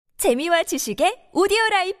재미와 지식의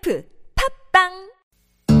오디오라이프 팝빵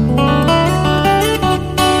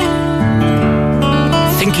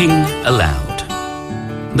Thinking Aloud.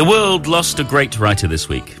 The world lost a great writer this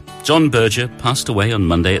week. John Berger passed away on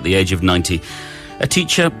Monday at the age of 90. A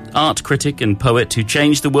teacher, art critic and poet who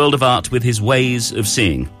changed the world of art with his ways of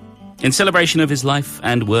seeing. In celebration of his life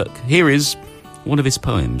and work, here is one of his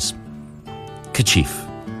poems. Kerchief.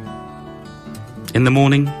 In the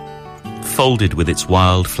morning, folded with its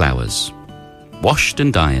wild flowers, washed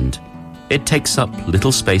and ironed, it takes up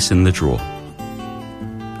little space in the drawer.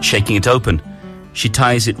 Shaking it open, she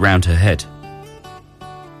ties it round her head.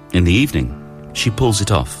 In the evening, she pulls it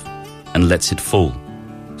off and lets it fall,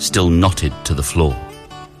 still knotted to the floor.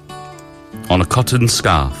 On a cotton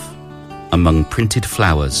scarf, among printed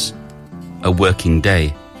flowers, a working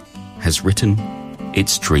day has written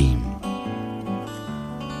its dream.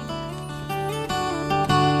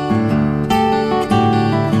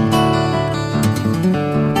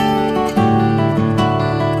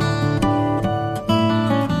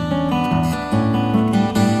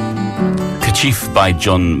 Kerchief by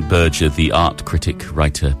John Berger, the art critic,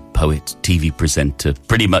 writer, poet, TV presenter,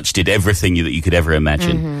 pretty much did everything that you could ever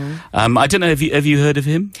imagine. I don't know, have you heard of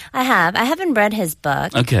him? I have. I haven't read his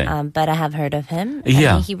book. Okay. But I have heard of him.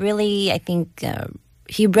 Yeah. And he really, I think,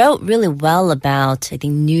 he wrote really well about, I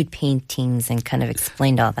think, nude paintings and kind of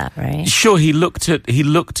explained all that, right? Sure, he looked at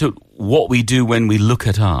what we do when we look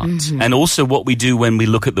at art and also what we do when we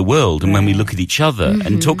look at the world and when we look at each other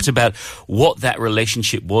and talked about what that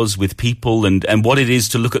relationship was with people and what it is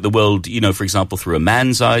to look at the world, you know, for example, through a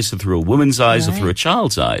man's eyes or through a woman's eyes or through a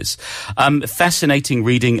child's eyes. Fascinating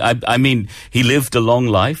reading. I mean, he lived a long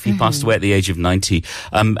life. He passed away at the age of 90.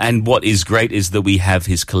 And what is great is that we have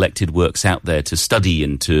his collected works out there to study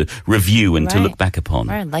and to review and to look back upon.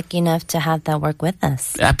 We're lucky enough to have that work with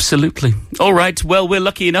us. Absolutely. All right. Well, we're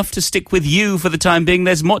lucky enough to stick with you for the time being.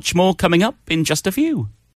 There's much more coming up in just a few.